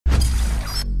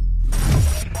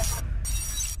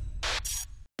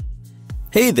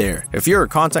Hey there, if you're a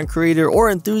content creator or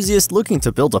enthusiast looking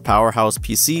to build a powerhouse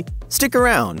PC, stick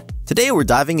around. Today we're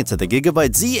diving into the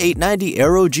GIGABYTE Z890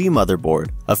 AERO G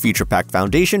motherboard, a feature-packed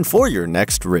foundation for your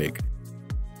next rig.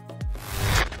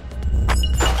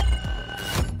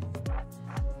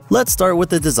 Let's start with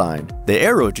the design. The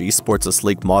AERO G sports a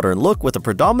sleek modern look with a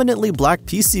predominantly black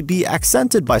PCB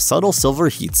accented by subtle silver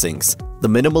heatsinks. The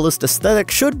minimalist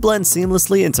aesthetic should blend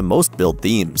seamlessly into most build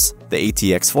themes. The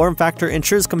ATX form factor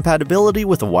ensures compatibility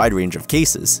with a wide range of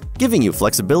cases, giving you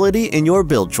flexibility in your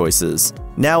build choices.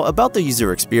 Now about the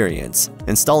user experience.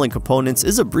 Installing components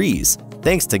is a breeze,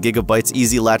 thanks to GIGABYTE's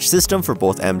Easy Latch system for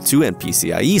both M2 and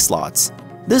PCIe slots.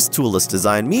 This toolless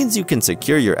design means you can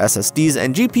secure your SSDs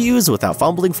and GPUs without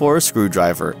fumbling for a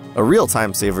screwdriver, a real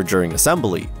time saver during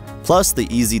assembly. Plus, the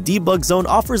Easy Debug Zone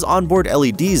offers onboard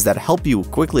LEDs that help you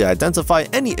quickly identify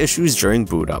any issues during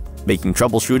boot up, making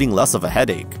troubleshooting less of a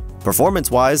headache.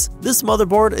 Performance-wise, this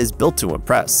motherboard is built to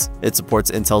impress. It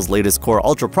supports Intel's latest Core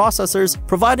Ultra processors,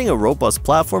 providing a robust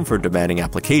platform for demanding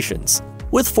applications.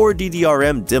 With 4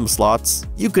 DDR-M DIMM slots,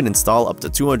 you can install up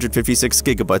to 256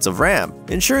 GB of RAM,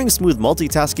 ensuring smooth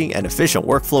multitasking and efficient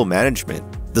workflow management.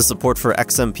 The support for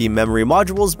XMP memory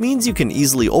modules means you can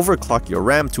easily overclock your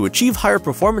RAM to achieve higher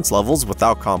performance levels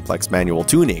without complex manual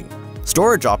tuning.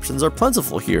 Storage options are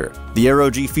plentiful here. The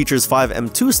AERO G features 5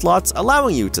 M2 slots,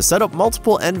 allowing you to set up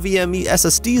multiple NVMe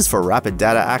SSDs for rapid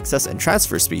data access and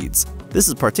transfer speeds. This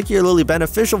is particularly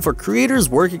beneficial for creators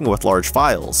working with large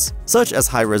files, such as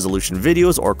high-resolution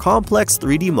videos or complex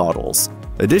 3D models.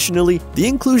 Additionally, the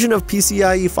inclusion of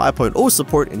PCIe 5.0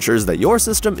 support ensures that your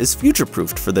system is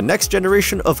future-proofed for the next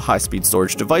generation of high-speed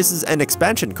storage devices and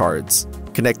expansion cards.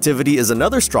 Connectivity is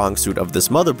another strong suit of this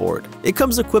motherboard. It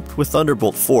comes equipped with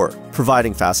Thunderbolt 4,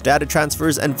 providing fast data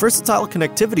transfers and versatile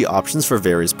connectivity options for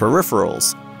various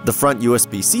peripherals. The front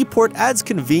USB-C port adds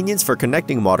convenience for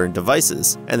connecting modern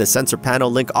devices, and the sensor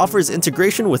panel link offers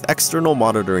integration with external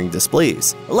monitoring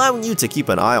displays, allowing you to keep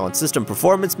an eye on system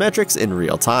performance metrics in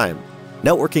real time.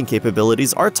 Networking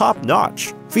capabilities are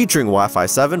top-notch, featuring Wi-Fi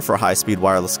 7 for high-speed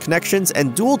wireless connections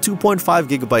and dual 2.5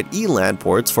 GB eLAN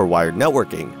ports for wired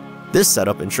networking. This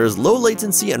setup ensures low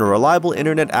latency and reliable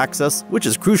internet access, which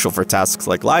is crucial for tasks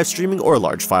like live streaming or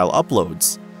large file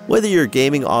uploads. Whether you're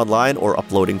gaming online or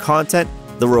uploading content,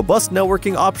 the robust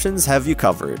networking options have you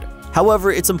covered.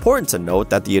 However, it's important to note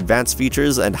that the advanced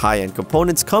features and high-end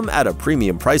components come at a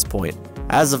premium price point.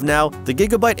 As of now, the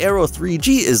GIGABYTE AERO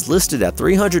 3G is listed at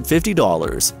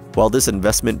 $350. While this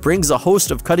investment brings a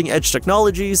host of cutting-edge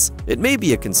technologies, it may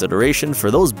be a consideration for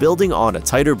those building on a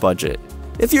tighter budget.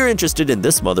 If you're interested in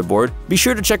this motherboard, be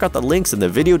sure to check out the links in the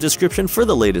video description for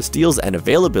the latest deals and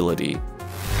availability.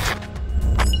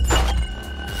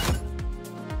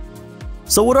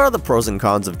 So what are the pros and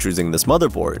cons of choosing this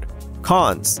motherboard?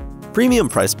 Cons: premium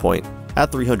price point.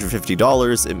 At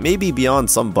 $350, it may be beyond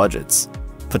some budgets.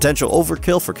 Potential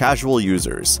overkill for casual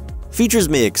users. Features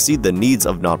may exceed the needs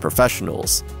of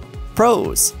non-professionals.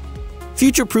 Pros: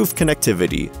 future-proof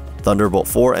connectivity, Thunderbolt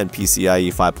 4 and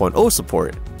PCIe 5.0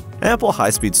 support, ample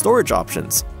high-speed storage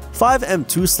options, 5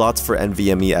 M2 slots for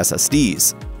NVMe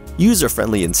SSDs,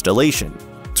 user-friendly installation,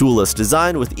 toolless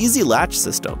design with easy latch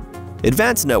system,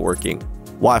 advanced networking,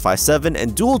 Wi-Fi 7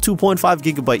 and dual 2.5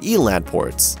 GB eLAN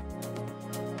ports.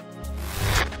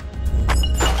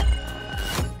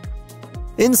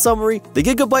 In summary, the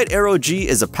GIGABYTE AERO G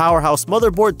is a powerhouse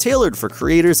motherboard tailored for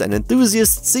creators and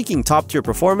enthusiasts seeking top-tier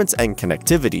performance and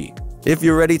connectivity. If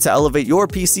you're ready to elevate your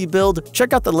PC build,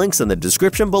 check out the links in the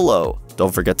description below.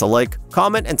 Don't forget to like,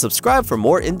 comment, and subscribe for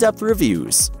more in-depth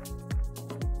reviews.